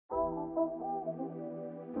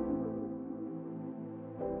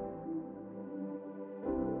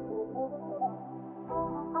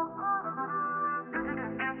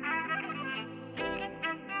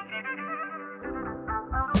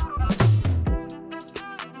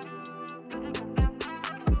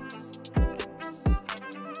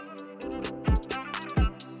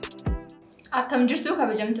Akkam jirtu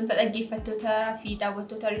kabajamtoota dhaggeeffattoota fi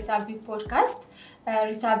daawwattoota Risaa Podcast.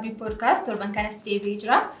 Risaa Podcast torban kanas deebi'ee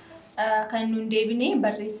jira. Kan nuun deebine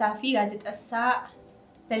barreessaa fi gaazexeessaa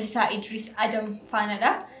Lalisaa Indiris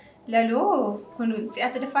faanadha. Laloo kun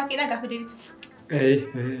siyaasa sadaffaa keedha gaafa deebitu.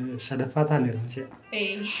 Sadaffaa taaneera si'a.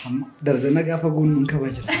 Amma darzana gaafa guunnuun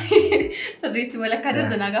kabajna. Sirriitti walakkaa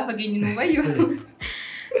darzanaa gaafa geenyu nu bayyu.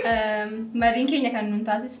 Mariin keenya kan nuun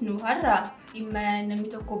taasisnu har'a dhimma namni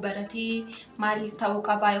tokko baratee maal ta'uu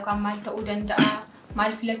qaba yookaan maal ta'uu danda'a,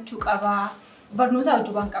 maal filachuu qaba, barnoota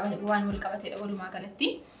wajjin waan wal qabatedha walumaa galatti.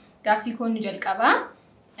 Gaaffii koon nu jalqaba.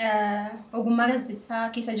 Ogummaa gaazexeessaa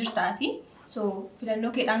keessa jirtaati. So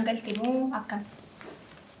filannoo keedhaan galte moo akkam?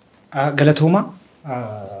 Galatooma.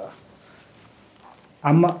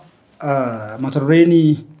 Amma mata dureen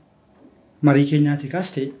marii keenyaati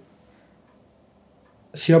kaaste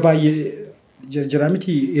si'a baay'ee jira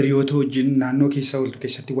miti hiriyoota wajjin naannoo keessa waltu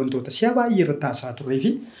keessatti wantoota si'a baay'ee irratti haasaa turee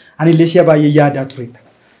fi anillee si'a baay'ee yaadaa turedha.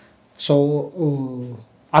 So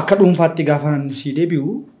akka dhuunfaatti gaafa si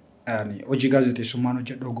deebi'u hojii gaazexeessummaan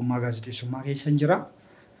hojjedha, ogummaa gaazexeessummaa keessa jira.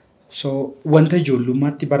 So wanta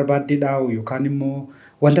ijoollummaatti barbaaddeedha yookaan immoo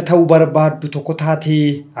wanta ta'uu barbaaddu tokko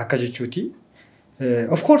taatee akka jechuuti.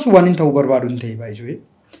 Of course waan hin ta'uu barbaadu hin ta'e baay'ee.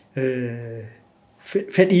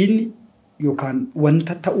 Fedhiin yookaan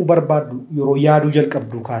wanta ta'uu barbaaddu yeroo yaaduu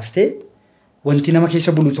jalqabdu kaastee wanti nama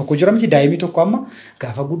keessa bulu tokko jira miti daa'imni tokko amma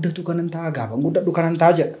gaafa guddatu kanan ta'a gaafa guddadhu kanan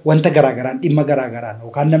ta'a jedha wanta garaagaraan dhimma garaagaraan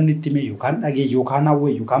yookaan namni itti mee yookaan dhagee yookaan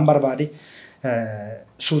hawwee yookaan barbaade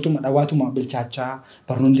suutuma dhawaatuma bilchaachaa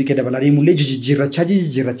barnoonni kee dabalaa deemullee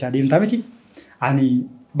jijjiirrachaa deemtaa miti. Ani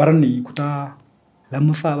baranni kutaa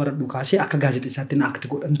lammaffaa baradhu kaasee akka gaazexeessaatti na akti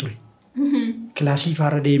godhan ture. Kilaasii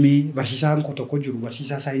faara deemee barsiisaan koo tokko jiru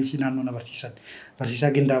barsiisaa saayinsii naannoo na barsiisan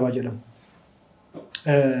barsiisaa Gindaabaa jedhamu.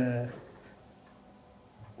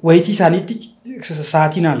 Wayitii isaaniitti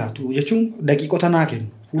sa'aatii naa laatu jechuun daqiiqota naa kennu.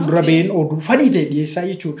 Fuuldura ba'een oduu fadhii ta'e dhiyeessaa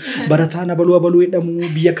jechuudha. Barataa na baluu jedhamu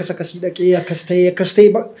biyya akkasii dhaqee akkas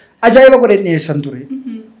ta'e ajaa'iba godheen dhiyeessan ture.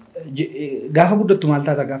 Gaafa guddattu maal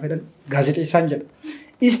taata gaafa jedhan gaazexeessaan jedha.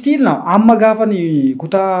 Istiin amma gaafa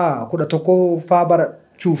kutaa 11ffaa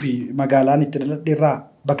barachuu fi magaalaan itti dhaladheerraa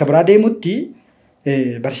bakka biraa deemutti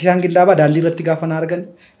barsiisaan Gindaabaa daandii irratti gaafa na argan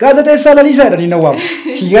gaazexeessaa Lalisaa jedhanii na waamu.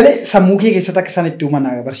 Siigalee sammuu kee keessatti akka isaan itti uuman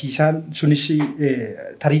barsiisaan sunis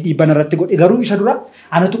tarii dhiibban irratti godhe garuu isa dura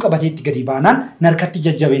anatu qabatee itti gadi baanaan narkatti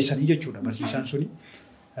jajjabeessanii jechuudha barsiisaan suni.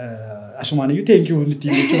 Asumaan iyyuu teenkii itti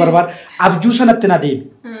jechuu barbaada. Abjuu sanatti na deeme.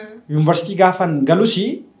 Yuunivarsiitii gaafan galus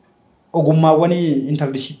ogummaawwan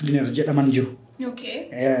interdisciplinaire jedhaman jiru.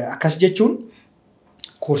 Akkas jechuun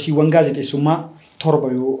koorsiiwwan gaazexeessummaa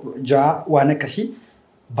 7-6 waan akkasii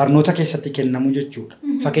barnoota keessatti kennamu jechuudha.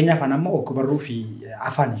 Fakkeenyaaf amma ogbarruu fi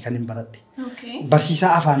afaanii kan hin baradhe.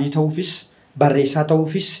 Barsiisaa afaanii ta'uufis, barreessaa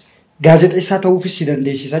ta'uufis, gaazexeessaa ta'uufis si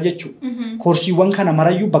dandeessisa jechuudha. Koorsiiwwan kana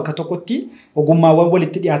marayyuu bakka tokkotti ogummaawwan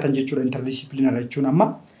walitti dhiyaatan jechuudha interdisciplinaire jechuun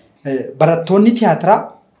amma barattoonni tiyaatiraa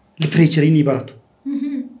litireecharii ni baratu.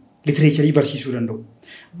 Litireecharii barsiisuu danda'u.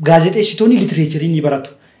 Gaazexeessitoonni litireecharii ni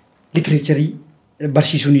baratu. Litireecharii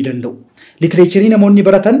barsiisuu ni danda'u. Litireecharii namoonni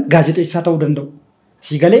baratan gaazexeessaa ta'uu danda'u.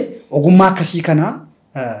 Siigalee ogummaa akkasii kana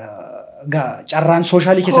carraan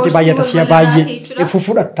soshaalii keessatti baay'ata si'a baay'ee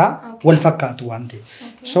fudhatta wal fakkaatu waan ta'e.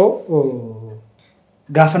 So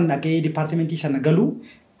gaafan dhaqee dipaartimentii sana galuu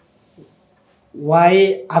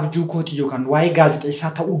waa'ee abjuu kooti yookaan waa'ee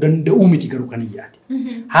gaazexeessaa ta'uu danda'uu miti garuu kan hin yaade.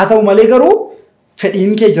 Haa ta'u malee garuu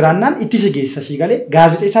fedhiin kee jiraannaan itti si geessa siigalee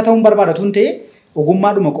gaazexeessaa ta'uun barbaadatu hin ta'e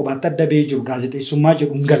ogummaadhuma kophaatti adda ba'ee jiru gaazexeessummaa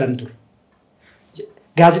jedhu hin galan ture.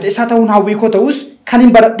 Gaazexeessaa ta'uun hawwii koo ta'us kan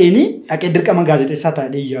hin baradheeni dhaqee dirqama gaazexeessaa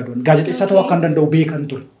ta'ee yaaduun gaazexeessaa ta'uu akka hin danda'u beekan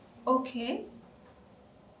ture.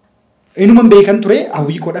 Inuman beekan ture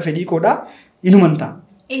hawwii koodha fedhii koodha inuman ta'a.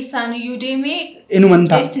 Eessaan iyyuu deemee inuman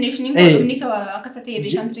ta'a. Destinationii godhumni akkasa ta'e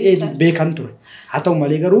beekan ture. Beekan ture. Haa ta'u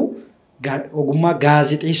malee garuu ogummaa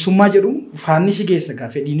gaazexeessummaa jedhu faanni si geessa gaa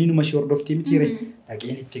fedhiin inuma si hordoftii miti ree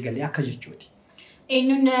dhaqeen itti galee akka jechuuti.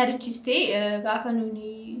 Eenyuun na yaadachiiste gaafa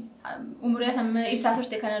nuuni umurii amma ibsaa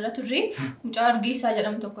turte kanarra turre mucaa Urgeessaa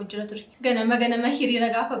jedhamu tokko jira ture. Ganama hiriira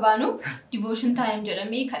gaafa baanu devotion time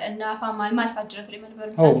jedhamee kadhannaa afaan maal fa'aa jira ture mana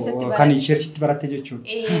barumsaa keessatti barate. Kan cheerchitti baratte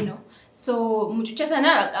jechuudha. So mucicha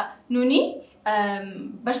sana baqa nuuni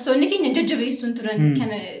barsoonni keenya jajjabeessuun turan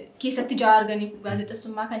kana keessatti jaa arganiif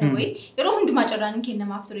gaazexeessummaa kana wayi yeroo hundumaa carraan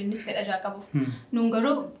kennamaaf ture innis fedha jaa qabuuf. Nuun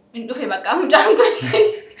garuu hin dhufe baqa mucaan kun.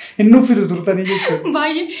 Hin nuffisu turtanii jechuudha.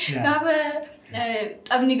 Baay'ee gaafa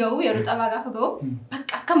taphni ga'u yeroo taphaa gaafa ga'u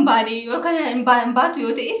bakka akkam baane yookaan hin baatu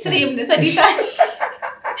yoo ta'e sireemne sadii taane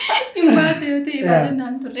Imbaate yoo ta'e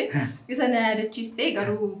baay'inaan turre isa na yaadachiiste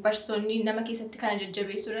garuu barsoonni nama keessatti kana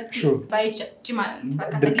jajjabeessuu irratti baay'ee cimaadha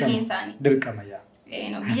fakkaata gaheen isaanii. Dirqama yaa.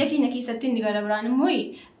 Biyya keenya keessatti inni gara biraan immoo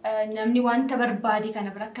namni wanta barbaade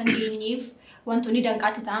kana bira akka hin geenyeef wantoonni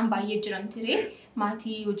danqaatti ta'an baay'ee jiramtire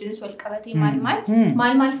maatii wajjinis wal qabatee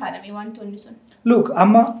maal faadhame wantoonni sun. Look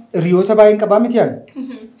amma hiriyoota baay'een qabaa miti yaa.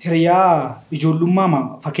 Hiriyaa ijoollummaa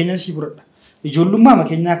fakkeenyaan sii fudhadha. Ijoollummaa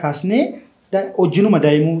keenyaa kaasnee hojinuma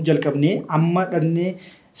daa'imuu jalqabnee amma dhannee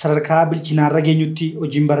sadarkaa bilchinaarra geenyutti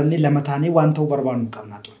hojiin barannee lama taanee waan ta'uu barbaannu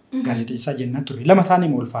qabnaa ture. Gaazexeessaa jennaa ture. Lama taanee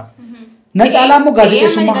moo ulfaadha. Na caalaa immoo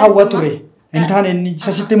gaazexeessummaa hawwa ture. Hin taane inni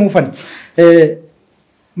isa sitti muufan.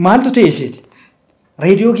 Maaltu ta'e seeti?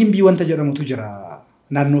 Reediyoo gimbii wanta jedhamutu jira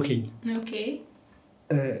naannoo keenya.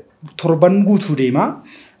 Torban guutuu deemaa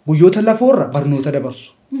guyyoota lafoorra barnoota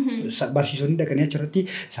dabarsu. Barsiisonni dhaqanii achirratti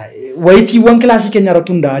wayitiiwwan kilaasii keenya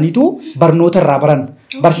irratti hundaa'aniitu barnoota irraa baran.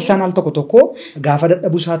 Barsiisaan al tokko gaafa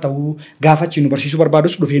dadhabuusaa ta'uu gaafa achi nu barsiisuu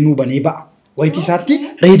barbaadus dhufee nuu banee ba'a. Wayitii isaatti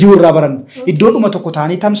reediyoo irraa baran. Iddoodhuma tokko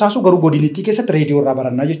ta'anii tamsaasu garuu godinittii keessatti reediyoo irraa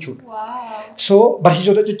barannaa jechuudha. So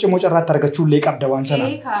barsiisota ciccimoo carraatti argachuu illee qabda waan sana.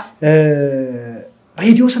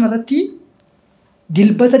 Reediyoo sanarratti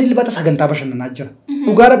dilbata sagantaa bashannanaa jira.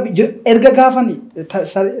 Dhugaa rabbi erga gaafan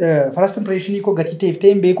first impressionii koo gatii ta'eef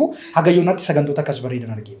ta'een beeku hagayyoonatti sagantoota akkas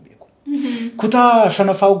bareedan argee beeku. Kutaa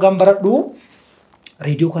shanaffaa hoggaan baradhu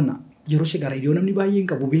reediyoo kana yeroo sigaa reediyoo namni baay'een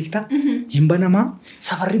qabu beektaa hin banamaa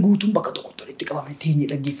safarri guutuun bakka tokkotti walitti qabamee teenyee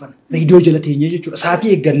dhaggeeffanna. Reediyoo jala teenyee jechuudha.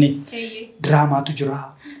 Sa'aatii eeggannee diraamaatu jira.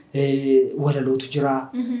 Walalootu jira.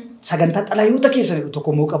 Sagantaa xalayoota keessa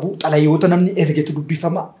tokko immoo qabu xalayoota namni ergetu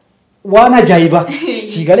dubbifama. Waan ajaa'ibaa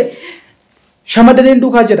sii galee shamarreen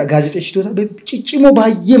duukaa jedha gaazexeessitoota ciccimoo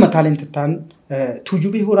baay'ee mataaleen ta'an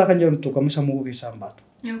tuujubee horaa kan jedhamtu tokko sammuu keessaan baatu.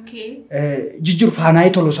 Jijjiiru faanaayee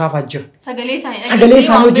tolosaa fa'aa jira. Sagalee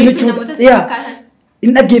isaanii wajjin jechuudha.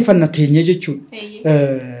 Inni dhaggeeffanna teenyee jechuudha.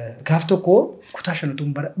 Gaaf tokko kutaa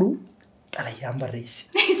shanatuun baradhu xalayyaan barreesse.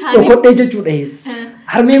 Dhokodhee jechuudha.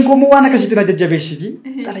 Harmeen koo waan akkasitti na jajjabeessiti.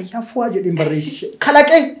 Xalayyaan fu'aa jedheen barreesse.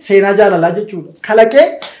 Kalaqee seenaa jaalalaa jechuudha. Kalaqee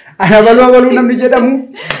ana baluu namni jedhamu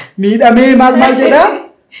miidhamee maal jedhaa.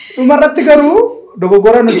 Dhumarratti garuu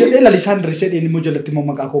dogoggoraan hojjedhee Lalisaa Indiris jedheen immoo jalatti immoo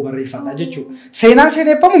maqaa koo barreeffadha jechuudha. Seenaan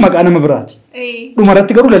seeneffamu maqaa nama biraati.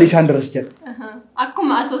 Dhumarratti garuu Lalisaa Indiris jedha.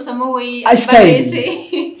 Akkuma asoosamoo wayii barreesse.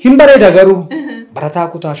 Hin bareeda garuu barataa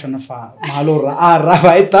kutaa shanaffaa maaloorraa aarraa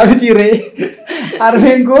faayittaa mitiiree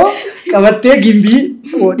harmeen koo qabattee gimbii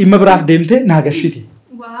dhimma biraaf deemte naagashite.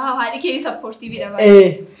 Waaw haadhi kee sappoortiividha baay'ee.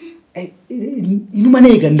 Inuma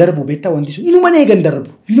eegan darbu beektaa wanti sun inuma eegan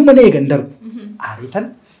darbu. Aariitan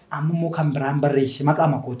amma immoo kan biraan barreesse maqaa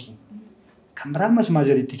makootiin. Kan biraan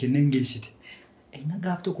masmaajariitti kenneen geessite. Inni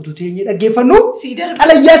gaaf tokko tuteenyee dhaggeeffannu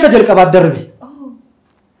xalayyaa isa jalqabaa darbe.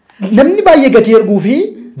 Namni baay'ee gatii erguu fi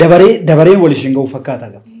dabareen wal isheen ga'u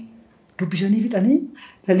fakkaata. Dubbisanii fixanii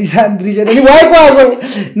Lalisaa Indiris jedhanii waa'ee kuwaasa'u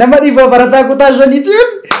nama dhiifa barataa kutaa shaniitiin.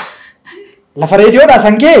 Lafa reediyoodhaa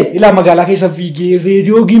sankee ilaa magaalaa keessa fiigee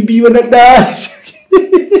reediyoo gimbii banadhaa.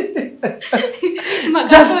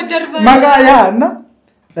 Maqaa yaadna.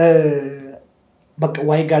 Bakka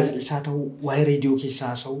waa'ee gaazexeessaa ta'uu waa'ee reediyoo keessaa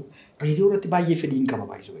haasa'uu reediyoo irratti baay'ee fedhiin qaba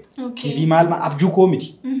baay'isuu. TV maal abjuu koo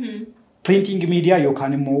miti. Printing media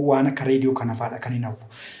yookaan immoo waan akka reediyoo kana fa'aadha kan hin hawwu.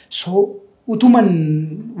 So utuman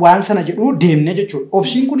waan sana jedhu deemne jechuudha.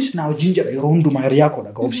 Obsiin kunis naa hojiin jedha yeroo hundumaa hiriyaa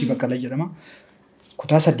koodha. Obsii bakka la jedhama.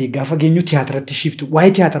 Kutaa 8 gaafa geenyu tiyaatirratti shiifti.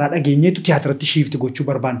 Waa'ee tiyaatiraa dhageenyeetu tiyaatirratti shiifti gochuu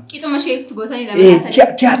barbaanna. Qixuma shiifti gootanii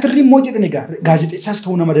lamaa. Tiyaatirri immoo jedhan egaa gaazexeessaas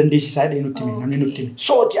ta'uu nama dandeessisaa jedhee nutti hime namni nutti hime.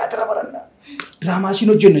 So tiyaatira baranna. Diraamaasiin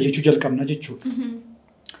hojjenna jechuu jalqabna jechuudha.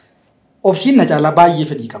 Obsiin na caalaa baay'ee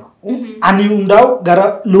fedhii qaba. Ani hundaa'u gara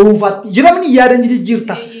loofaatti jiramni yaadan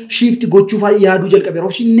jirta. Shiifti gochuuf yaaduu jalqabe.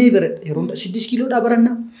 Obsiin nee baradha. Yeroo 6 kiiloodhaa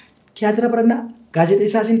baranna. Tiyaatira baranna.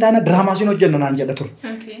 Gaazexeessaas hin taana diraamaasiin hojjenna naan jedha ture.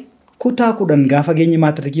 Kutaa 10 gaafa geenye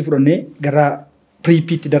maatirikii fudhannee gara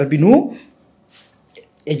piriipiitti darbinuu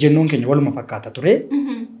ejennoon keenya waluma fakkaata ture.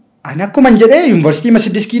 Ani akkuma jedhee yuunivarsiitii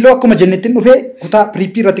 6 kiiloo akkuma jennettiin dhufee kutaa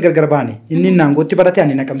piriipii irratti gargar baane. Inni naangootti barate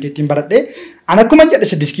ani naqamteettiin baradhee. Ani akkuma jedhe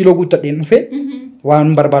 6 kiiloo guuttadheen dhufee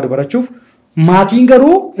waan barbaadu barachuuf maatiin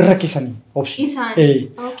garuu irra keessanii obsi.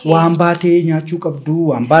 Waan baatee nyaachuu qabdu,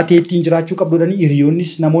 waan baatee ittiin jiraachuu qabduudhani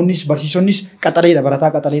hiriyoonnis namoonnis barsiisonnis qaxaleedha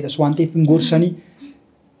barataa qaxaleedhas waan ta'eef hin goorsanii.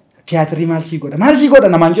 Tiyaatirri maal sii godha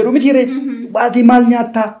namaan jedhu mitiiree baatii maal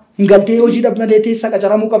nyaattaa hin galtee hojii dhabnalee teessa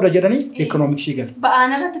qacaramuu qabda jedhanii ekoonoomiksii gale.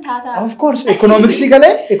 Ba'aan irratti taataa. Of course ekoonoomiksii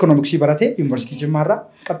galee ekoonoomiksii baratee yuunivarsiitii Jimmaarraa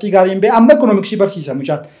qabxii gaarii hin bee amma ekoonoomiksii barsiisa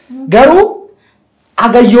mucaan. Garuu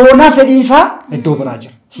agayyoonaa fedhiinsaa iddoo biraa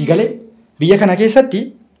jira. Sii galee biyya kana keessatti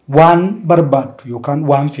waan barbaaddu yookaan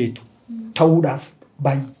waan feetu ta'uudhaaf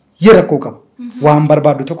baay'ee rakkoo qaba. Waan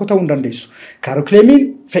barbaaddu tokko ta'uu hin dandeessu. Kaarikuleemiin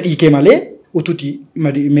fedhii kee malee ututi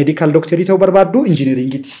meedikaal dooktarii ta'uu barbaaddu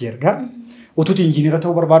injineeringiitti si erga. Ututi injineera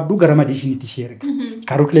ta'uu barbaaddu gara mediisiniitti si erga.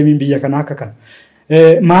 Kaarikuleemiin biyya kanaa akka kana.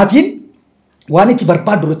 Maatiin waan itti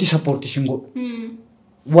barbaaddu irratti sappoortii sin godhu.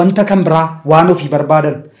 Wanta kan biraa waan ofii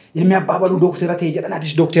barbaadan ilmi abbaa baluu dooktara ta'e jedhan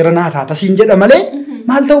atis dooktara naa taata siin jedha malee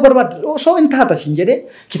maal ta'uu barbaaddu osoo hin taata siin jedhee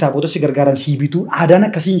kitaabota si gargaaran si bituu aadaan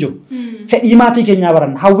akkasiin jiru. Fedhii maatii keenyaa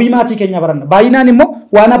baranna hawwii maatii keenyaa baranna baay'inaan immoo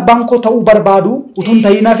waan abbaan koo ta'uu barbaadu utuu hin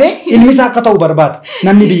ta'in hafee ilmi isaa akka ta'uu barbaada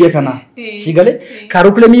namni biyya kanaa si galee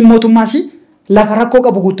kaarikuleemiin mootummaas lafa rakkoo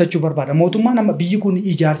qabu guuttachuu barbaada mootummaan amma biyyi kun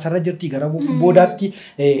ijaarsarra jirti gara boodaatti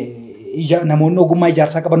namoonni ogummaa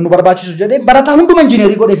ijaarsaa qaban nu barbaachisu jedhee barataa hunduma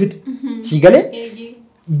injineerii godhee fite si galee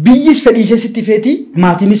biyyis fedhii ishee sitti feeti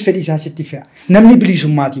maatiinis fedhii isaa sitti fe'a namni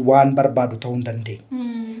bilisummaatii waan barbaadu ta'uu hin dandeenye.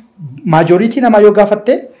 Maajoriitii namaa yoo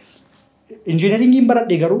gaafatte injineeringiin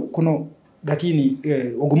baradhee garuu kunoo gatiin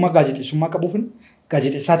ogummaa gaazexeessummaa qabuufin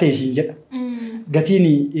gaazexeessaa ta'e siin jedha. Gatiin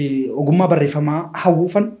ogummaa barreeffamaa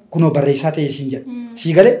hawwuufan kunoo barreessaa ta'e siin jedha.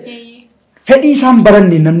 Si galee fedhii isaan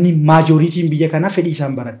baranne namni maajoriitiin biyya kanaa fedhii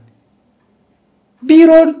isaan baranne.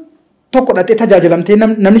 Biiroon tokko dhattee tajaajilamtee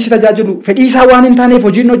namni si tajaajilu fedhii isaa waan hin taaneef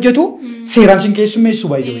hojiin hojjetu seeraan sin keessummeessu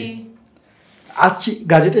baay'ee. Achi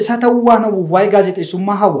gaazexeessaa ta'uu waan hawwuuf waa'ee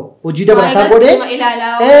gaazexeessummaa hawwa hojii dabalataa godhee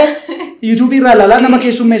yuutuubii irraa ilaalaa nama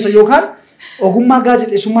keessummeessa yookaan ogummaa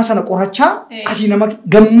gaazexeessummaa sana qorachaa asii nama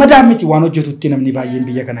gammadaa miti waan hojjetutti namni baay'een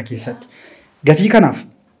biyya kana keessatti. Gatii kanaaf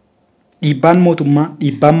dhiibbaan mootummaa,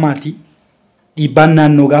 dhiibbaan maatii, dhiibbaan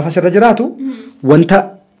naannoo gaafa sirra jiraatu wanta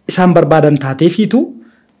isaan barbaadan taateefiitu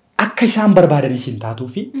akka isaan barbaadan isin taatuu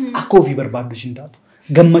fi akka ofii barbaaddu isin taatu.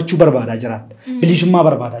 Gammachuu barbaadaa jiraatta. Bilisummaa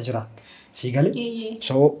barbaadaa jiraatta. Si galee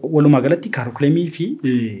so walumaa galatti kaarikuleemii fi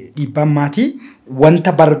dhiibbaan maatii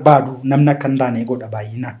wanta barbaadu namni akka hin taane godha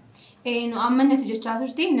baay'inaan. No amma natti jechaa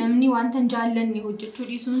turte namni wanta hin jaallanne hojjechuu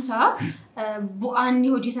dhiisuunsaa bu'aan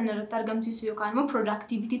hojii sana irratti argamsiisu yookaan immoo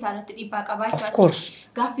productivity isaa irratti dhiibbaa qabaachuu. Of course.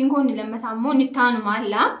 Gaaffiin kun inni lammataa immoo ni taanu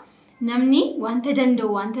maallaa namni wanta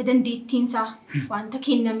danda'u wanta dandeettiinsaa wanta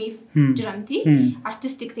kennameef jiramti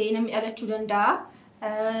artistic ta'ee namni dhalachuu danda'a.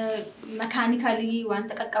 Mechaanically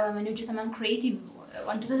wanta qaqqabamanii hojjetaman creative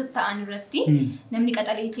wantoota ta'an irratti namni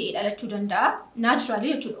qaxalee ta'ee dhalachuu danda'a. Naturally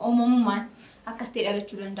jechuudha uumamumaan akkas ta'ee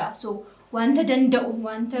dhalachuu danda'a. So wanta danda'u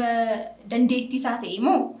wanta dandeettii isaa ta'e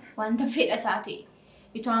immoo wanta fedha isaa ta'e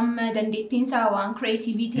itoo amma dandeettiin isaa waan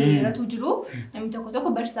creativity irratti jiru namni tokko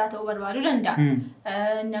barsiisaa ta'uu barbaaduu danda'a.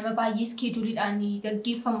 Nama baay'ee skeejuuliidhaan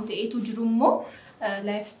gaggeeffamu ta'eetu jiru immoo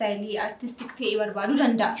lifestyle artistic ta'ee barbaaduu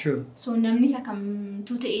danda'a. So namni isa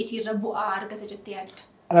kamtu ta'eetii irra bu'aa argata jettee yaadda.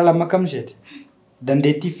 Ala lamma kam isheeti?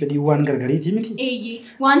 Dandeettiif fedhii waan gargariitii miti?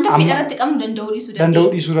 Wanta fedha irratti qabnu danda'uu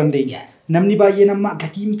dhiisuu dandeenya. Namni baay'een amma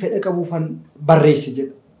gatiin fedha qabuufan barreesse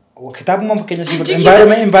jedha. Kitaabuma fakkeenya sii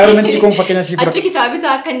fudhata. Environmentii kun fakkeenya sii fudhata. Achi kitaabi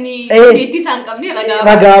isaa akka inni dandeettii isaa hin qabne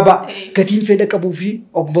ragaa ba'a. Gatiin fedha qabuu fi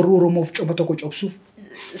ogbarruu Oromoof coba tokko cobsuuf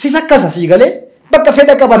sis akkasa sii galee bakka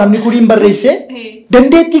fedha qaba namni kuriin barreessee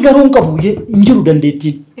dandeettii garuu hin qabu hin jiru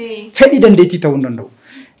dandeettiin. Fedhii dandeettii ta'uu hin danda'u.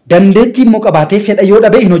 Dandeettii immoo qabaatee fedha yoo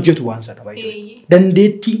dhabe hin hojjetu waan sana baay'ee.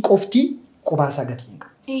 Dandeettiin qofti qobaasaa gatii hin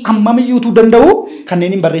qabu. Ammamiyyuutuu danda'u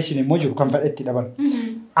kanneen hin barreessine immoo jiru kan fedha itti dhaban.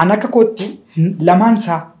 An akka kootti lamaan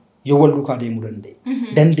isaa yoo wal duukaa deemuu danda'e.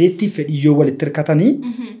 Dandeettii fedhii yoo walitti hirkatanii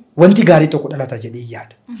wanti gaarii tokko dhalata jedhee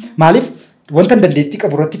yaada. Maaliif wanta dandeettii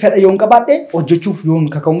qabu irratti fedha yoo hin qabaadhe hojjechuuf yoo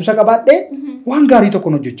kaka'umsa qabaadhe waan gaarii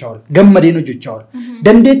tokkoon hojjechaa oola. Gammadeen hojjechaa oola.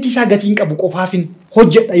 Dandeettii isaa gatiin qabu qofaafin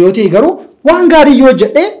hojjedha yoo ta'e garuu waan gaarii yoo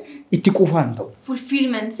hojjedhe itti quufaa hin ta'u.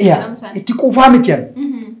 Fulfillment. Itti quufaa miti yan.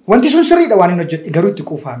 Wanti sun sirriidha waan hin hojjedhe garuu itti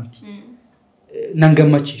quufaa miti. Nan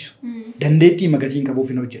gammachiisu. Dandeettii gatiin qabuuf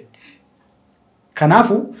hin hojjedhe.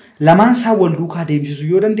 Kanaafuu lamaan isaa wal duukaa deemsisuu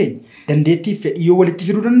yoo dandeenye dandeettii fedhii yoo walitti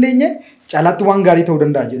fiduu dandeenye caalaatti waan gaarii ta'uu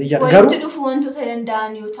danda'a jedhee yaada. Walitti dhufu wantoota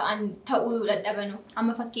danda'an yoo ta'an ta'uu dadhabanu.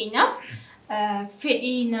 Amma fakkeenyaaf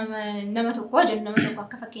fedhii nama tokko jennu nama tokko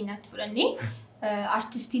akka fakkeenyaatti fudhannee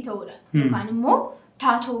artistii ta'uudha. Yookaan immoo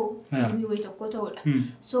taatoo fiilmii wayii tokko ta'uudha.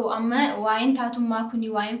 So amma waa'een taatummaa kuni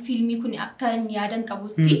waa'een fiilmii kuni akka yaadan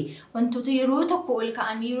qabutti wantoota yeroo tokko ol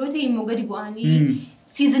ka'anii yeroo ta'e immoo gadi bu'anii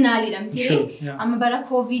seasonally dhamtee amma bara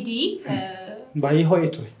covidii baay'ee ho'ee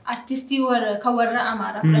ture. Artistii kan warra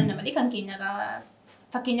Amaaraa fudhanna malee kan keenya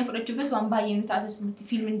fakkeenya fudhachuufis waan baay'ee nu taasisu miti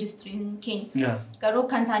film industry keenya. Garuu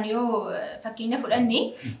kan isaanii yoo fakkeenya fudhanne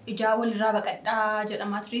ijaa walirraa baqadhaa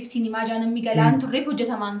jedhamaa tureef sinimaa ijaa namni galaan turreef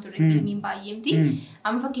hojjetamaan ture filmiin baay'ee miti.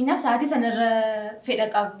 Amma fakkeenyaaf sa'aatii sanarra fedha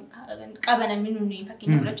qaba namni nuni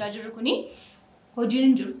fakkeenya fudhachaa jirru kuni hojiin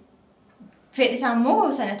hin jiru. Fedhi isaa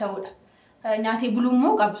immoo sana ta'uudha. Nyaatee buluu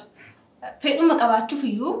immoo qaba. Fedhuma qabaachuuf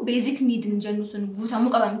iyyuu basic need hin jennu sun guutamuu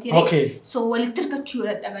qaba miti. So walitti hirkachuu yoo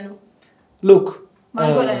dadhabanu. Look.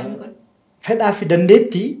 Maal godha namni kun? Fedhaa fi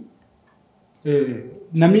dandeettii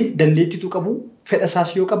namni dandeettiitu qabu fedha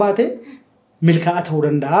isaas yoo qabaate milkaa'aa ta'uu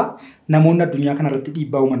danda'a. Namoonni addunyaa kanarratti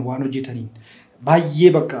dhiibbaa uuman waan hojjetaniin.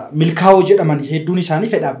 Baay'ee bakka milkaa'oo jedhaman hedduun isaanii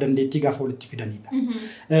fedhaaf dandeettii gaafa walitti fidanidha.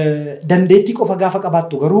 Dandeettii qofa gaafa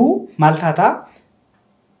qabaattu garuu maal taata?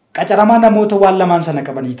 Qacaramaa namoota waan lamaan sana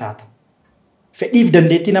qabanii taata. Fedhiif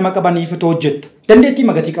dandeettii nama qabaniif itoo hojjetta. Dandeettii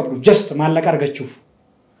magatii qabdu just maallaqa argachuuf.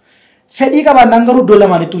 Fedhii qabaannaan garuu iddoo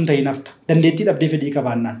lamaanittuu hin ta'in hafta. Dandeettii dhabdee fedhii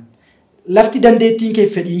qabaannaan. Lafti dandeettiin kee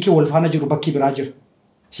fedhiin kee wal faana jiru bakki biraa jira.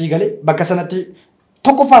 Sii galee bakka sanatti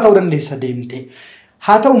tokkoffaa ta'uu dandeessa deemtee.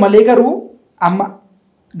 Haa ta'u malee garuu amma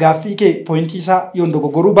gaaffii kee poointii isaa yoon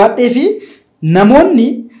dogoggoruu baadhee fi namoonni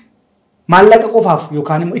maallaqa qofaaf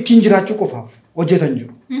yookaan immoo ittiin jiraachuu qofaaf hojjetan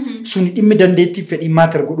jiru. Suni dhimmi dandeettii fedhii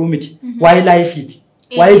maatir godhuu miti. Waa'ee laayifiiti.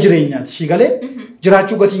 Waa'ee jireenyaati. Sii galee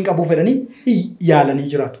jiraachuu gatiin qabuu fedhanii yaalanii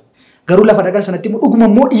jiraatu. Garuu lafa dhaqan sanatti immoo dhuguma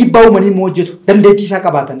immoo dhiibbaa uumanii immoo hojjetu. Dandeettii isaa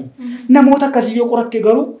qabaatanii. Namoota akkasii yoo qoratte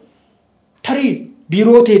garuu tarii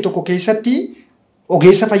biiroo ta'e tokko keessatti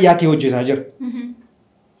ogeessa fayyaa ta'e hojjetaa jira.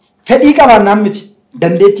 Fedhii qabaannaan miti.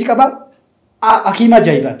 Dandeettii qaba. Hakiima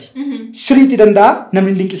ajaa'ibaati. Siriitti danda'a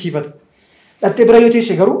namni dinqisiifata. Dhattee bira yoo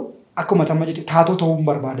teesse garuu akkuma tamma jedhe taatoo ta'uu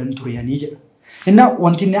barbaadan tureyanii jedha. Innaa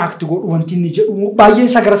wanti inni akti godhu wanti inni jedhu baay'een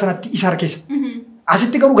isaa gara sanatti isa harkisa.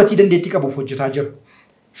 Asitti garuu gatii dandeettii qabuuf hojjetaa jira.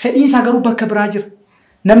 Fedhiin isaa garuu bakka biraa jira.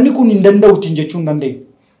 Namni kun hin danda'uutiin jechuu hin dandeenye.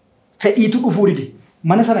 Fedhiitu dhufuu dide.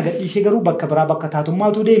 Mana sana gadhiisee garuu bakka biraa bakka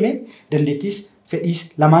taatummaatu deeme dandeettiis fedhiis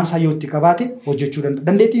lamaan isaa yoo itti qabaate hojjechuu danda'a.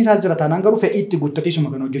 Dandeettiin isaas jira taanaan garuu fedhii itti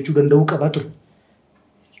guuttateesuma kan hojjechuu danda'uu qaba ture.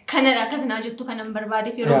 Kanadha akka tanaa jettu kanan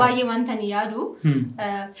barbaadeef yeroo baay'ee wanta ni yaadu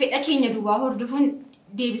fedha keenya duwwaa hordofuun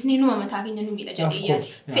deebisnee numa mataa keenya nu miidha jedhee yaadu.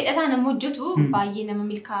 Fedha isaa nama hojjetu baay'ee nama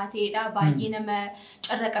milkaa'aa ta'edha. Baay'ee nama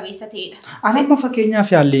carra qabeessa ta'edha. Ani amma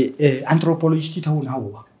fakkeenyaaf yaallee antiroopoolojistii ta'uun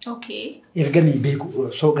hawwa. Erga ni beeku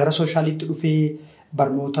gara sooshaaliitti dhufee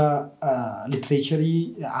barnoota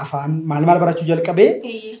litireecharii afaan maal barachuu jalqabee.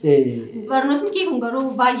 Barnootni kee kun garuu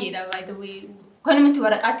baay'eedha baay'ee. Kan namatti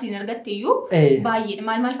waraqaatti hin argatte iyyuu baay'eedha.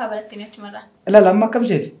 Maal fa'aa barattee achumarraa? Lamma akkam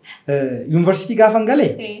seeti? Yuunivarsiitii gaafan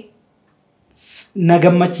galee na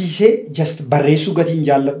gammachiisee just barreessuu gatiin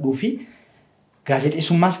jaalladhuu fi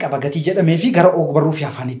gaazexeessummaas qaba gatii jedhamee fi gara ogbarruu fi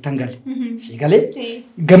afaanitti hangalle. Si galee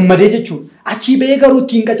gammadee jechuudha. Achii ba'ee garuu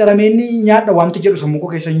ittiin qacarameen nyaadha wanti jedhu sammuu koo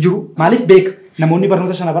keessa hin jiru. Maaliif beeka? Namoonni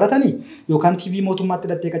barnoota sana baratanii yookaan TV mootummaatti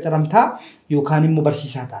hidhattee qacaramtaa yookaan immoo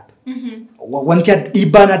barsiisaa taata. Wanti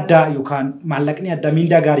dhiibbaan addaa yookaan maallaqni addaa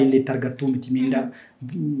miindaa gaarii illee itti argattuu miti. Miindaa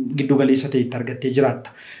giddu galeessa ta'e itti argattee jiraatta.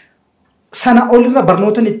 Sana olirra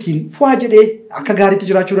barnootaan ittiin fu'aa jedhee akka gaariitti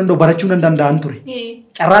jiraachuu danda'u barachuun hin danda'an ture.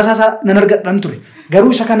 Carraasaa nan argadhan ture.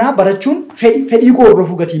 Garuu isa kanaa barachuun fedhii koo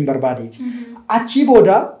hordofuu gatiin barbaadeeti. Achii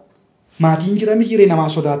booda maatiin jira miti namaa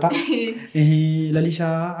sodaata.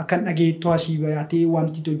 Lalisaa akkan dhageettu asii baatee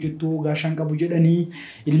wanti hojjettu gaashaan qabu jedhanii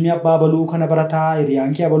ilmi abbaa baluu kana barataa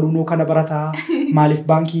hiriyaan kee baluu kana barataa maaliif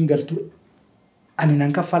baankiin galtu. Ani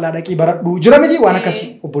nan kaffalaa dhaqii baradhu jira miti waan akkasii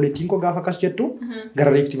obboleettiin koo gaafa akkas jettu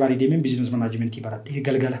gara reefti baarii deemeen biizinesi manaajimentii baradhee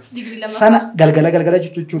galgala. Sana galgala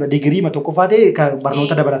jechuudha digirii tokkoffaa ta'e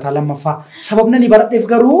barnoota dabalataa lammaffaa sababni ani baradheef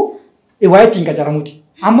garuu waa'ee ittiin qacaramuuti.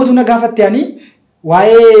 Ammatu na gaafatte ani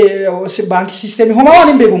waa'ee baankii siisteemii homaa waan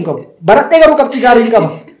hin beekuun qabu. Baradhee garuu qabxii gaarii hin qaba.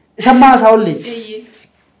 Sammaa isaa ollee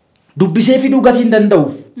dubbisee fiduu gatii hin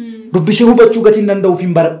danda'uuf dubbisee hubachuu gatii hin danda'uuf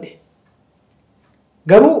hin baradhe.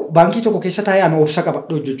 Garuu baankii tokko keessa taa'ee ani obsa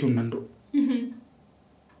qabadhu hojjechuu hin danda'u.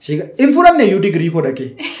 Hin fudhanne iyyuu digirii koo dhaqee.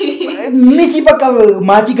 Miti bakka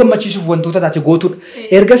maatii gammachiisuuf wantoota taate gootudha.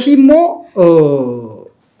 Ergasii immoo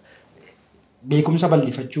beekumsa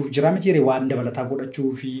bal'ifachuuf jira miti waan dabalataa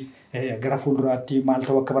godhachuu fi gara fuulduraatti maal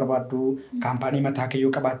ta'u akka barbaaddu kaampaanii mataa kee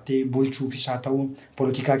yoo qabaatte bulchuufis haa ta'u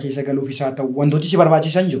poolitikaa keessa galuufis haa ta'u wantooti si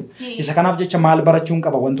barbaachisan jiru. Isa kanaaf jecha maal barachuun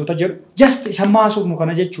qaba wantoota jedhu just isa maasuufnu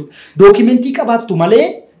kana jechuudha. Dookimentii qabaattu malee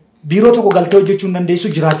biiroo tokko galtee hojjechuu hin dandeessu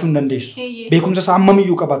jiraachuu hin dandeessu. Beekumsa isaa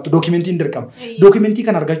hammamiyyuu qabaattu dookimentiin dirqama. Dookimentii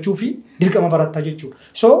kana argachuu fi dirqama barattaa jechuudha.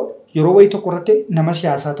 So yeroo wayii tokko irratti nama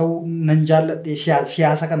siyaasaa ta'uu nan jaalladhe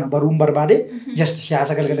siyaasa kana baruun barbaade just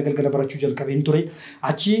siyaasa galgala barachuu jalqabeen ture.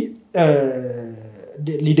 Achi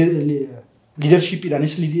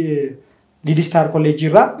liidarshiippiidhaanis liidistaar kolleejjii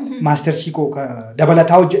irraa maastersii koo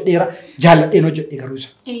dabalataa hojjedheera jaalladheen hojjedhe garuu isa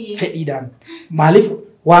fedhiidhaan. Maaliif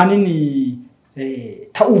waan inni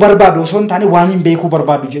ta'uu barbaadu osoo hin taane waan hin beekuu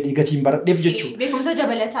barbaadu jedhee gatiin baradheef jechuudha. Beekumsa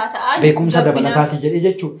dabalataa ta'a. Beekumsa dabalataati jedhee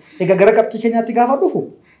jechuudha. Egaa gara qabxii keenyaatti gaafa dhufu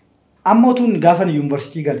amma utuun gaafa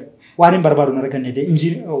yuunivarsiitii gale waan hin barbaadu hin arganne ta'e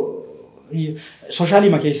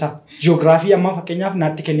sooshaaliima keessaa jiyoogiraafii amma fakkeenyaaf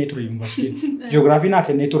naatti kennee ture yuunivarsiitiin. Jiyoogiraafii naa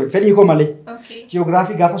kennee ture fedhii koo malee.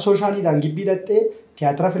 Jiyoogiraafii gaafa sooshaaliidhaan gibbii dhaqxee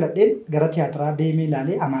tiyaatira filadheen gara tiyaatiraa deemee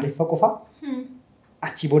ilaalee amaariffa qofa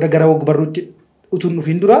achi booda gara ogbarruutti utuun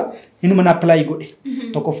dhufin dura inuma na appilaayi godhe.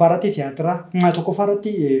 Tokkoffaarratti tiyaatira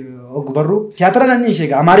tokkoffaarratti ogbarruu tiyaatira nan dhiisee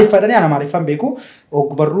egaa amaariffaadhanii an amaariffaan beeku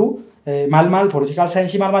ogbarruu maal poolitikaal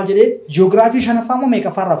saayinsii maal jedhee jiyoogiraafii shanaffaa moo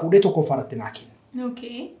meeqaffaarraa fuudhee tokkoffaarratti naa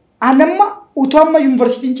kenne. Anamma utuu amma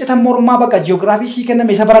yuunivarsiitiin citan mormaa bakka jiyoogiraafii sii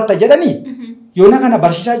kenname isa baratta jedhanii yoona kana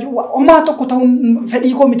barsiisaa jiru homaa tokko ta'uun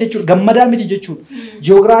fedhii koo miti jechuudha gammadaa miti jechuudha.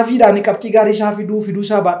 Jiyoogiraafiidhaan qabxii gaarii isaa fiduu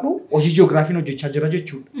isaa baadhu hojii jiyoogiraafiin hojjechaa jira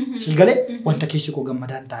jechuudha. Sii galee wanta keessi koo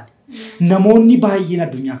gammadaa hin taane. Namoonni baay'een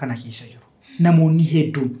addunyaa kana keessa jiru. Namoonni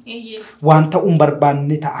hedduun waan ta'uun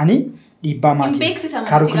barbaanne ta'anii dhiibbaa maatii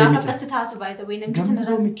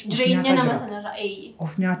jireenya nama sanarraa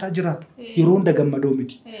of nyaataa jiraatu yeroo hunda gammadoo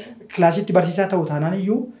miti. Kilaasitti barsiisaa ta'uu taanaan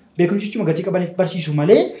iyyuu beekumsichuma gatii qabaniif barsiisu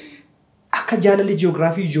malee akka jaalalli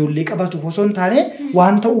jiyoogiraafii ijoollee qabatuuf osoo hin taane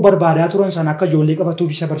waan ta'uu barbaadaa turan sana akka ijoollee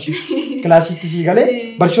qabatuuf isa barsiisu. Kilaasitti sii galee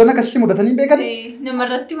barsiisonni akkasii mudatanii beekan.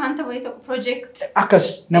 Namarratti wanta wayii tokko piroojeekti. Akkas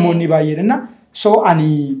namoonni baay'een so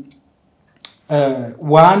ani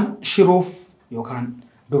waan shiroof yookaan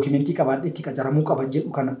dookimentii qabaadheetti qacaramuu qaba jedhu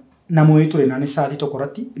kana namoonni ture naanis sa'aatii tokko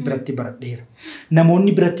irratti biratti baradheera.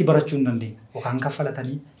 Namoonni biratti barachuu hin dandeenye yookaan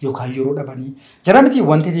kaffalatanii yookaan yeroo dhabanii jara miti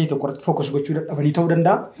wanta ta'e tokko irratti fookus gochuu dadhabanii ta'uu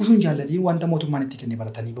danda'a. Utuu hin jaallatiin wanta mootummaan itti kennee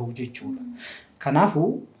baratanii bahu jechuudha. Kanaafuu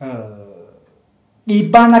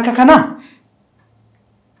dhiibbaan akka kanaa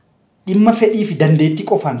dhimma fedhii fi dandeettii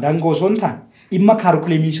qofaan daangoo osoo hin taane dhimma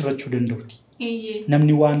kaarikuleemii sirrachuu danda'uti.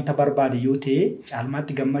 Namni wanta barbaade yoo ta'e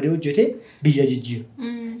caalmaatti gammadee hojjete biyya jijjiira.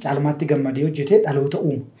 Caalmaatti gammadee hojjete dhaloota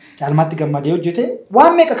uuma. Caalmaatti gammadee hojjete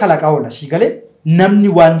waan meeqa kalaqaa oola sii galee namni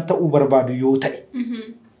waan ta'uu barbaadu yoo ta'e.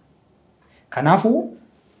 Kanaafuu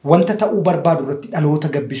wanta ta'uu barbaadu irratti dhaloota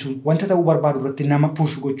gabbisuun, wanta ta'uu barbaadu irratti nama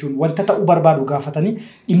puushu gochuun, wanta ta'uu barbaadu gaafatanii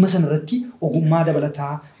dhimma sana irratti ogummaa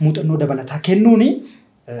dabalataa, muuxannoo dabalataa kennuun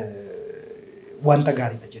wanta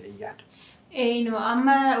gaariidha jedhee yaada.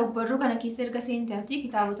 Amma ogbarruu kana keessa erga seentaati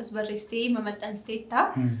kitaabotas barreessitee maxxansiteetta.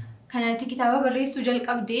 Kanatti kitaaba barreessuu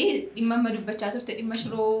jalqabdee dhimma amma dubbachaa turte dhimma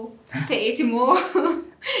shiroo ta'eeti moo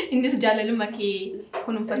innis jaalaluma kee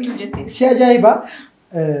kunuunfachuu jettee? Si ajaa'iba!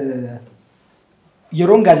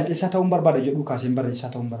 Yeroon gaazexeessaa ta'uun barbaada jedhu kaaseen barreessaa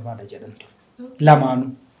ta'uun barbaada jedhamtu.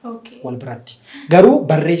 Lamaanuu wal biratti. Garuu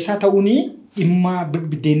barreessaa ta'uun dhimma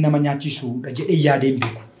biddeen nama nyaachisuudha jedhee yaadeen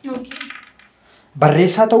beeku.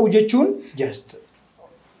 Barreessaa ta'uu jechuun just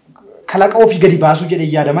kalaqa ofii gadi baasuu jedhee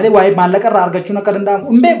yaada malee waa'ee maallaqa irraa argachuun akka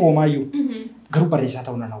danda'amu hin beeku homaayyuu. Garuu barreessaa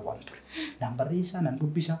ta'uu nan hawwaan ture. Nan barreessaa, nan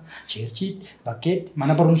dubbisa, cheerchiitti, bakkeetti,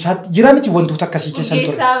 mana barumsaatti jira miti wantoota akkasii keessa ture.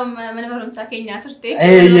 Ogeessaa mana barumsaa keenyaa turte.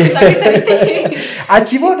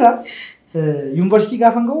 Achi booda yuunivarsiitii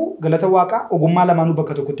gaafan ga'u galata waaqaa ogummaa lamaanuu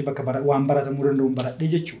bakka tokkotti bakka waan baratamuu danda'uun baradhee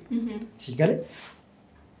jechuudha. Sii galee.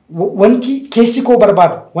 Wanti keessi koo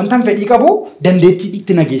barbaadu wantan fedhii qabu dandeettii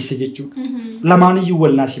itti nageesse jechuudha. Lamaaniyyuu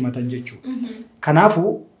wal naa simatan jechuudha.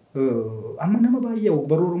 Kanaafuu amma nama baay'ee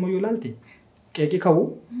ogbarruu Oromoo yoo ilaalte qeeqee qabu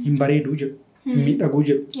hin bareeduu jedhu, hin miidhaguu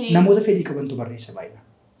jedhu. Namoota fedhii qabantu barreessa baay'inaan.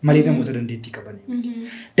 Malee namoota dandeettii qabanii.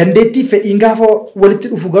 Dandeettii fedhiin gaafa walitti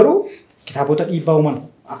dhufu garuu kitaabota dhiibbaa uuman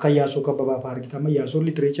akka Yaasoo Kabbabaa fa'aa argitama. Yaasoon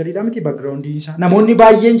litireechariidhaa miti baakgiraawundii isaa. Namoonni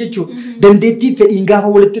baay'een jechuudha. Dandeettii fedhiin gaafa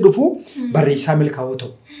walitti dhufu barreessaa milkaa'oo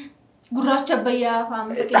ta'u. Gurraacha Abbayyaa fa'aa.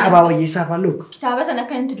 Dhaabaa Wayyeessaa fa'aa looka. Kitaaba sana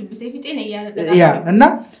akka inni dubbisee fixee na yaada.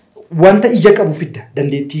 Yaa wanta ija qabu fidda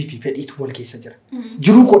dandeettii fi fedhiitu wal keessa jira.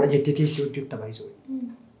 Jiruu koodha jettee teessee hojjetta baay'isoo.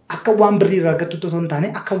 Akka waan birrii irraa argattu otoo hin taane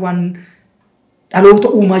akka waan dhaloota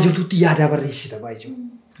uumaa jirtutti yaadaa barreessita baay'isoo.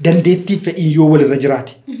 Dandeettii fedhii yoo walirra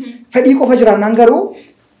jiraate. Fedhii qofa jiraannaan garuu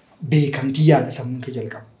beekamtii yaada sammuun kee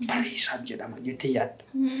jalqaba. Barreessaan jedhama jettee yaadda.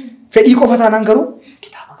 Fedhii qofa taanaan garuu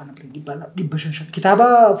kitaaba kana birrii 500 kitaaba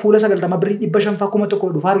fuula 90 birrii 500 akkuma tokko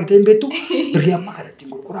dhufaa argitee hin beektu birrii amma kanatti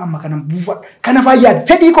gurgura amma kanan buufadha. Kana faayyaadha.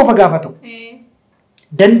 Fedhii qofa gaafa ta'u.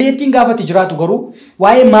 Dandeettiin gaafati jiraatu garuu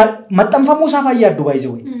waa'ee maxxanfamuu isaa faayyaaddu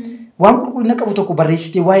baay'isoo. Waan qulqullina qabu tokko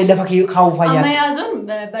barreessitee waa'ee lafa kee kaa'uu faayyaaddu. Amma Yaasoon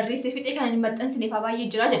barreessee fixee kan hin maxxansineef baay'ee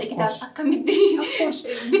jira jedhe kitaaba akkamitti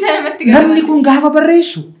bita namatti gala. Namni kun gaafa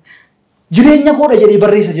barreessu jireenya koodha jedhee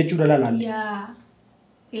barreessa jechuudha laalaallee.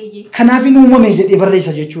 Kanaaf hin uumame jedhee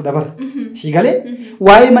barreessa jechuudha bara. Sii galee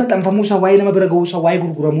waa'ee maxxanfamuu isaa, waa'ee nama bira ga'uu isaa, waa'ee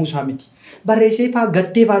gurguramuu isaa miti. Barreessee fa'aa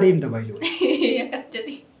gattee fa'aa deemta baay'ee. Akkas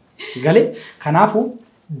jedhee. Si galee kanaafuu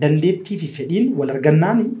dandeettii fi fedhiin wal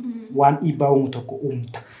argannaan waan dhiibbaa uumu tokko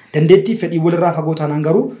uumta. Dandeettii fedhii walirraa fagoo taanaan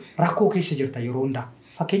garuu rakkoo keessa jirta yeroo hundaa.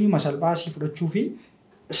 Fakkeenyuma salphaa asii fudhachuu fi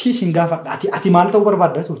siin gaafadha. Ati maal ta'uu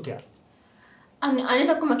barbaadda turte? Anis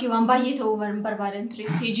akkuma kee waan baay'ee ta'uu barbaadan ture.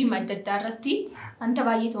 Isteejii adda addaa irratti wanta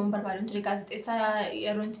baay'ee ta'uu barbaadan ture. Gaazexeessaa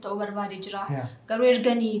yeroo itti ta'uu barbaade jira. Garuu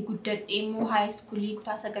erganii guddadhee immoo haayiskuulii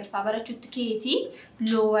kutaa 9ffaa barachuutti keetii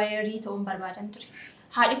loowarii ta'uu barbaadan ture.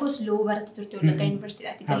 Haadhi koos loo baratte turte Wallaggaa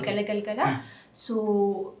Yuunivarsiitiidhaatti galgala. So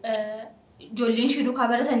ijoolleen ishee duukaa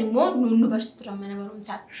baratan immoo nu barsiisu turan mana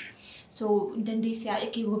barumsaatti. So dandeessi haadha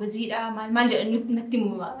kee gobaziidha maal jedhan natti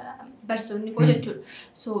barsoonni koo jechuudha.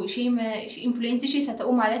 So ishee influensi ishee isa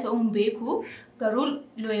ta'uu maal ta'uu hin beeku garuu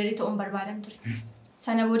looyerii ta'uu barbaadan ture.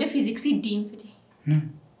 Sana booda fiiziksii diin fide.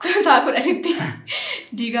 Kutaa 10tti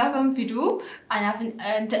diigaafan fiduu anaaf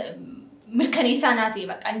mirkaneessaa naa ta'e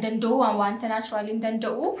bakka hin danda'u wanta naachuraalii hin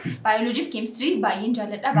danda'u baayoloojii fi keemistirii baay'een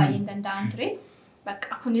jaalladha baay'een danda'an ture.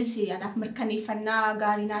 Bakka kunis anaaf mirkaneeffannaa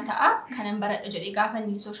gaarii naa ta'a kanan baradha jedhee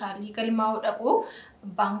gaafanii soshaalii galmaa'uu dhaqu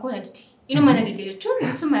baankoo na dide. Inuma na dide jechuun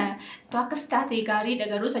isuma akkas taatee gaariidha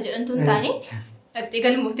garuu isa jedhantu hin taane dhattee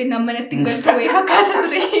galmooftee nama natti hin galtu wayii fakkaata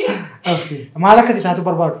ture. Maal akka taatu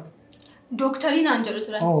barbaadu? Dooktarii naan jedhu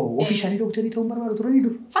turan. Ofii isaanii dooktarii ta'uu barbaadu turanii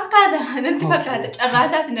dur. Fakkaata natti fakkaata.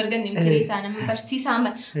 Carraasaas hin arganne miti isaa nama barsiisaa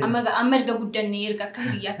amma erga guddannee erga akka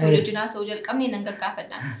hiriyaa akka waliin haasa'uu jalqabnee nan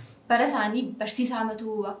gaggaafadhaan. Bara isaanii barsiisaa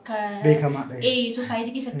matu akka beekamaadha.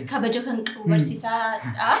 Soosaayitii keessatti kabaja kan qabu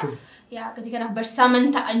barsiisaadha. Yaa gati kanaaf barsiisaa man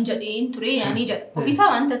ta'an jedheen ture yaanii jedha. Ofiisaa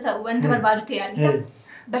wanta barbaadu ta'e argita.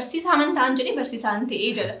 Barsiisaa man ta'an jedhee barsiisaan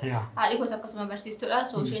ta'ee jedha. Haadhi koos akkasuma barsiistuudha.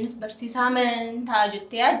 So isheenis barsiisaa man ta'a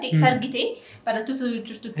jettee yaadde isa argite barattuutu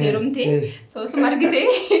jirtutti heerumte. So isuma argite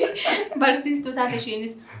barsiistuu taate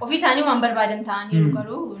isheenis ofii isaanii waan barbaadan ta'aniiru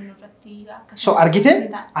garuu nurratti akkasuma. So argite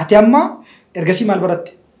ati amma ergasii maal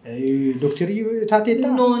baratte? Dooktarii taateedha?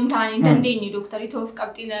 Noon taane hin dandeenye dooktarii ta'uuf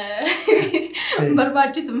qabxiin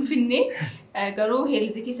barbaachisu hin finne garuu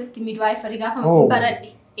heelzii keessatti midwaayifarii gaafa baradhe.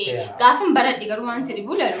 Gaafin baradhe garuu waan sirrii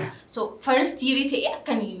bulalu. So first year ta'e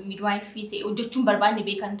akkan midwaayifii ta'e hojjechuun barbaanne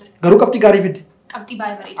beekan ture. Garuu qabxii gaarii fidde? Qabxii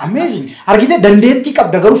baay'ee bareeda. Amazing. Argite dandeettii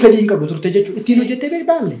qabda garuu fedhii hin qabdu turte jechuudha. Ittiin hojjettee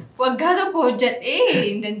beektaale? Waggaa tokko hojjedhee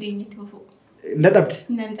hin dandeenye tuufu. Dadhabde?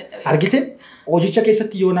 Argite hojicha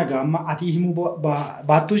keessatti yoo nagaa amma ati himuu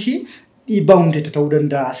baattuu ishii dhiibbaa humteetti ta'uu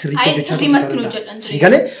danda'a sirriitti hojjechaa turte ta'uu danda'a. Si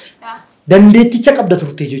galee dandeetticha qabda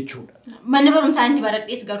turte jechuudha. Manni barumsaa itti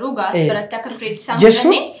baradhees garuu gaas barattee akka tureetti isaan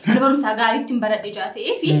fudhannee manni barumsaa gaarii ittiin baradhe jaa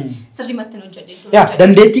ta'ee fi sirriimatti hin hojjedhe.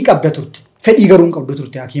 Dandeettii qabda turte. Fedhii garuu hin qabdu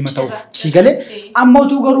turte hakiima ta'uuf. Si galee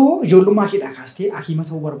ammootu garuu ijoollummaa keedhaa kaastee hakiima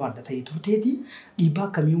ta'uu barbaadda ta'ee turteeti dhiibbaa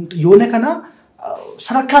akkamii uumtu yoona kana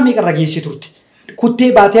sadarkaa meeqarra geessee turte. Kuttee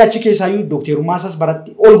baatee achi keessaayyuu dookterummaa isaas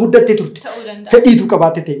baratti ol guddattee turte. Fedhiitu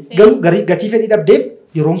qabaatte ta'e garuu gatii fedhii dhabdeef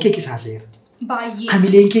yeroon kee qisaaseera. Baay'ee.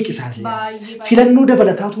 Hamileen kee qisaaseera. Filannoo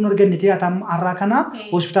dabalataatuun arganne ta'e har'aa kana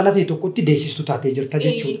hospitaala ta'e tokkotti deessistuu taatee jirta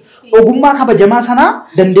jechuudha. Ogummaa kabajamaa sanaa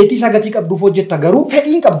dandeettii isaa gatii qabduuf hojjetta garuu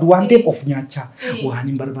fedhii hin qabdu waan ta'eef of nyaachaa waan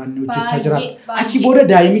hin barbaanne hojjechaa jiraata. Achi booda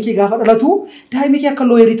daa'imni kee gaafa dhalatu daa'imni kee akka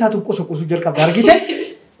looyerii taatuuf qosuu jalqabda argite.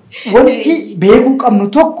 Wanti beekuu qabnu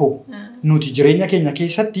tokko nuti jireenya keenya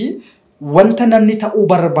keessatti wanta namni ta'uu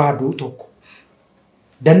barbaadu tokko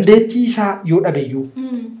dandeettii isaa yoo dhabeeyyuu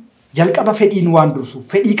jalqaba fedhiin waan dursuuf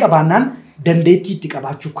fedhii qabaannaan dandeettii itti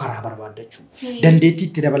qabaachuuf karaa barbaadachuu dandeettii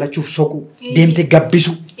itti dabalachuuf soquu deemtee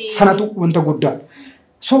gabbisu sanatu wanta guddaadha.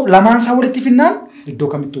 So lamaan isaa walitti finnaan iddoo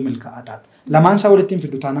kamittuu milkaa'aa taata. Lamaan isaa walitti hin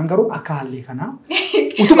fiddu taanaan garuu akka haalli kanaa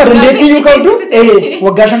utuma dandeettii yoo qabdu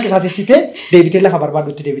waggaa 5 qisaasessitee deebitee lafa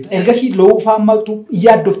barbaadutti deebita. Ergasii loofaa ammatu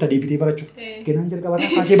yaaddofta deebitee barachuuf. Ganaan jalqabarraa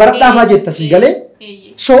kaasee baradhaafaa jetta sii galee.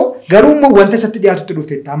 So garuu immoo wanta isatti dhiyaatutti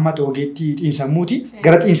dhufte amma ogeettii xiinsammuuti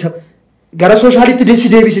gara sooshaalitti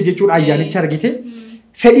deebise jechuudha ayyaanicha argite.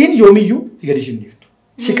 Fedhiin yoomiyyuu gadi isheen dhiiftu.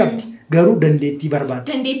 Si qabdi. Garuu dandeettii barbaada.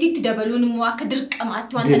 Dandeettiitti dabaluun immoo akka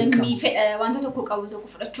dirqamaatti wanta namni wanta tokko qabu tokko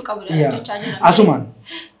fudhachuu qabu jechaa jira. Asumaan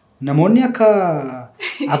namoonni akka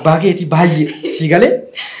abbaa keetii baay'ee si galee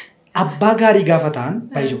abbaa gaarii gaafa ta'an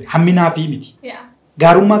baay'ee hamminaa fi miti.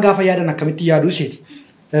 Gaarummaa gaafa yaadan akkamitti yaaduu isheeti.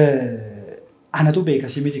 Anatu beeka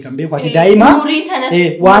si miti kan beeku ati daa'ima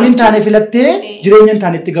waan hin taane filattee jireenya hin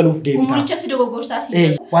taanetti galuuf deemta. Umuricha si dogoggorsaa si.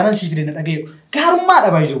 Waan an siif deena dhagayeeru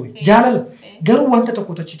gaarummaadha baay'ee jaalala. Garuu wanta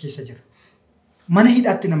tokko achi keessa jira. Mana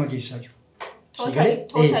hidhaatti nama geessaa jiru. Tootali.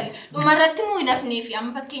 Dhumarratti immoo hin hafnee fi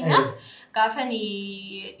amma fakkeenyaaf gaafa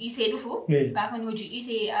dhiisee dhufu gaafa hojii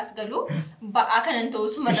dhiisee as galu ba'aa kanan ta'u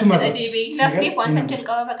sumarratti deebi'ee nafneef wanta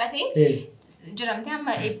jalqaba baqatee jiramtee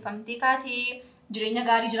amma eebbifamtee kaatee jireenya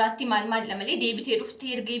gaarii jiraatti maal malee deebitee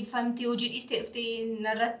dhuftee erga eebbifamtee hojii dhiistee dhuftee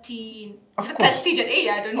narratti hirkatti jedhee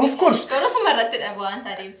yaadonni. Of course. Garuu suma irratti dhabaa waan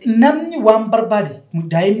isaa deebisee. Namni waan barbaade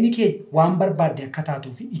daa'imni kee waan barbaade akka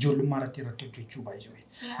taatuu fi ijoollummaa irratti hojjechuu baay'ee.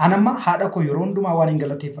 Anamma haadha koo yeroo hundumaa waan hin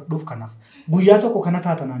galateeffadhuuf kanaaf guyyaa tokko kana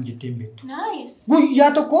taatanaan jettee hin beektu.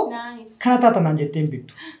 Guyyaa tokko kana taatanaan jettee hin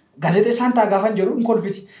beektu. Gaazexeessaan ta'a gaafa jedhu hin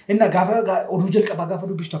kolfiti. Inni gaafa oduu jalqabaa gaafa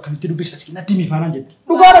dubbistu akkamitti dubbista natti mifaanaan jetti.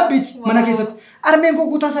 Dhugaa rabbiiti mana keessatti. Armeen koo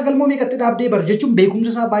kutaa 9 meeqatti dhaabdee bar jechuun beekumsa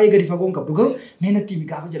isaa baay'ee gadi fagoo hin qabdu. Garuu mee natti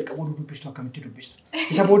gaafa jalqabaa oduu dubbistu akkamitti dubbista.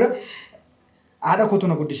 Isa booda haadha kootu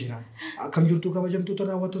na guddisiiraan. Akkam jirtu kabajamtoota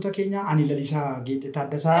daawwattoota keenya ani Lalisaa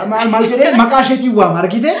Taaddasaa maal jedhee maqaa isheetiin waama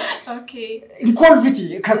argite. Hin kolfiti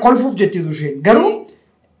kolfuuf jettiitu isheen. Garuu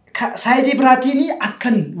saayidii biraatiin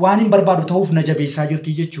akkan waan hin barbaadu ta'uuf na jabeessaa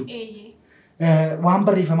jirti jechuudha. Waan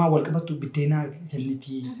barreeffamaa wal qabattu biddeenaa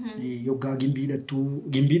kenniti yoggaa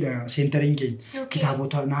gimbiidha seentariin keenya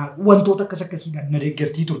kitaabota wantoota akkas akkasiidhaan na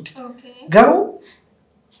deeggartii turte. Garuu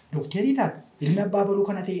dookterii taate ilmi abbaa baluu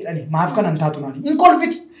kana ta'edhani maaf kanan taatu naani hin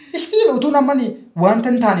kolfiti. Istiil utuu namni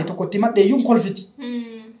wanta hin taane tokkotti madheeyyuu hin kolfiti.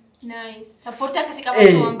 Sappoortii akkasii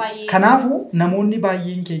qabaatu waan baay'ee. Kanaafuu namoonni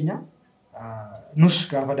baay'een keenya nus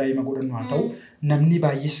gaafa daa'ima godhannu haa ta'u namni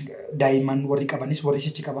baay'ees daa'iman warri qabanis warri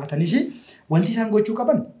sichi qabaatanis wanti isaan gochuu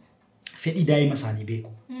qaban fedhii daa'ima isaanii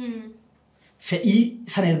beeku. Fedhii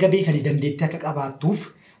sana erga beekanii dandeettii akka qabaattuuf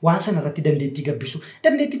waan sana irratti dandeettii gabbisu.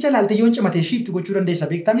 Dandeetticha ilaalte yoon cimatee shiifti gochuu dandeessa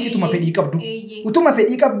beektaa miti utuma fedhii qabdu. Utuma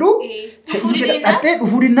fedhii qabdu fedhii jedhattee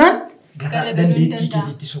dhufuu dinnaan gara dandeettii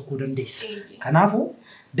keetiitti sokkuu dandeessa. Kanaafuu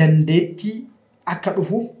dandeettii akka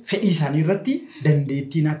dhufuuf fedhii isaanii irratti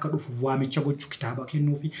dandeettiin akka dhufuuf waamicha gochuu kitaaba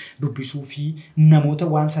kennuu fi dubbisuu fi namoota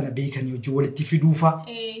waan sana beekanii hojii walitti fiduufa.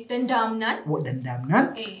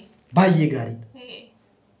 Danda'amnaan baay'ee gaariidha.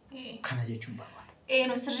 Kana jechuun barbaada.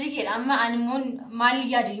 No sirrii keedha amma animmoo maal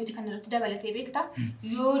yaadayyuuti kan irratti dabalatee beektaa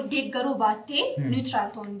yoo deeggaruu baattee niwutiraal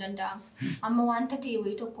ta'uu hin danda'amu. Amma wanta ta'e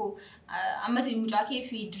wayii tokko amma ta'e mucaa kee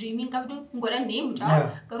fi diriimiin qabdu hin godhanne mucaa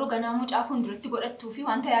garuu ganaa mucaa fuulduratti godhattuu fi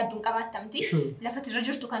wanta yaadduun qabaattamti lafa irra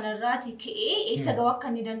jirtu kanarraati ka'ee eessa ga'uu akka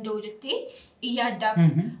inni danda'u jettee yaaddaaf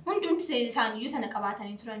hundumti isaaniyyuu sana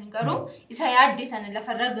qabaatanii turan garuu isa yaadde sana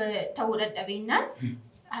lafarra ta'uu dadhabeenyaan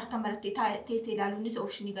harka marattee teessee ilaaluunis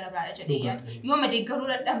oopshinii gara biraadha jedhee yaada. Yoo deeggaruu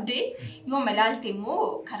dadhabdee yoo laalte immoo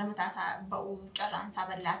karaa mataasaa ba'uu carraansaa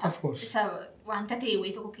bal'aata. Isa wanta ta'e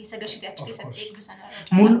wayii tokko keessa gashite achi keessatti eegdu sana.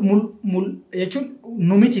 Mul jechuun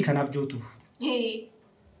nu miti kan abjootu.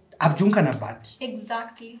 Abjuun kan abbaatti.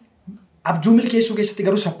 Exactly. Abjuu milkeessuu keessatti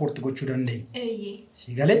garuu sappoortii gochuu dandeenya.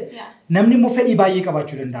 Siigalee namni immoo fedhii baay'ee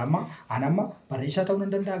qabaachuu danda'a. Amma barreessaa ta'uu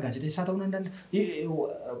nan danda'a, gaazexeessaa ta'uu nan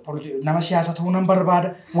danda'a, nama siyaasaa ta'uu nan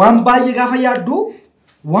barbaada. Waan baay'ee gaafa yaaddu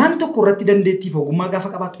waan tokko irratti dandeettiif ogummaa gaafa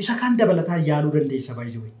qabaattu isa kaan dabalataa yaaluu dandeessa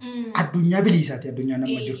baay'ee. Addunyaa biliisaati addunyaan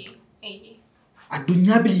amma jirtu.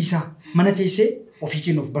 Addunyaa biliisaa mana teessee ofii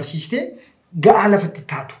kennuuf barsiistee ga'aa lafatti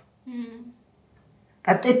taatu.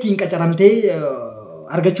 Dhattee ittiin qacaramtee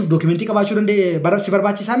argachuuf dookimentii qabaachuu danda'e si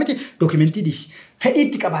barbaachisaa miti dookimentii dhiisi. Fedhii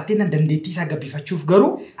itti qabaattee nan dandeettii isaa gabbifachuuf garuu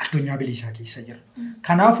addunyaa biliisaa keessa jira.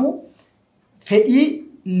 Kanaafuu fedhii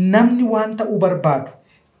namni waan ta'uu barbaadu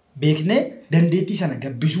beeknee dandeettii sana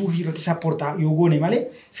gabbisuu fi irratti sappoortaa yoo goone malee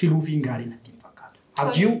filuu fi gaarii natti hin fakkaatu.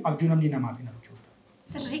 Abjuu namni namaaf hin abjuu.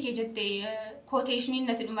 Sirrii kee jettee kooteeshiniin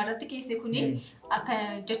natti dhumarratti keesse kuni akka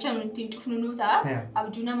jecha nuti hin cufnu nu ta'a.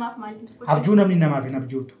 Abjuu namaaf maal? Abjuu namni namaaf hin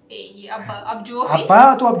abjootu. Abjuu ofii?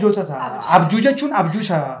 Abbaatu abjoota ta'a. Abjuu jechuun abjuu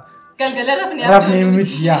isa galgala rafnee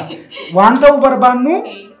miti yaa. Waan ta'uu barbaannu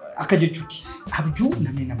akka jechuuti. Abjuu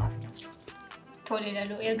namni namaaf hin abjootu. Tole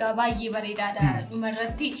laloo ergaa baay'ee bareedaadha.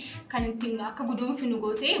 Dhumarratti kan ittiin akka guduunfinu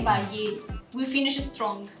gootee baay'ee we finish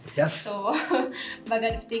strong. Yes. So baga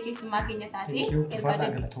dhuftee keessummaa keenya taate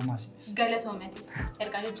galatoomatis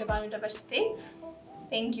ergaa jajjabaa nu dabarsitee.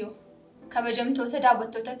 Thank you. Kabajamtoota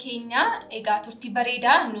daawwattoota keenya egaa turtii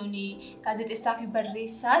bareedaa nuni gaazexeessaa fi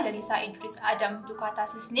barreessaa Lalisaa Indiris duukaa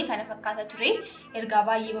taasisnee kana fakkaata ture ergaa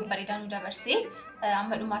baay'ee babbareedaa nu dabarsee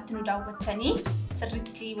amma dhumaatti nu daawwattanii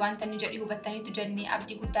sirriitti wanta nu jedhi hubattaniitu jennee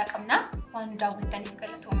abdii guddaa qabna waan nu daawwattaniif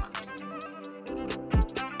galatooma.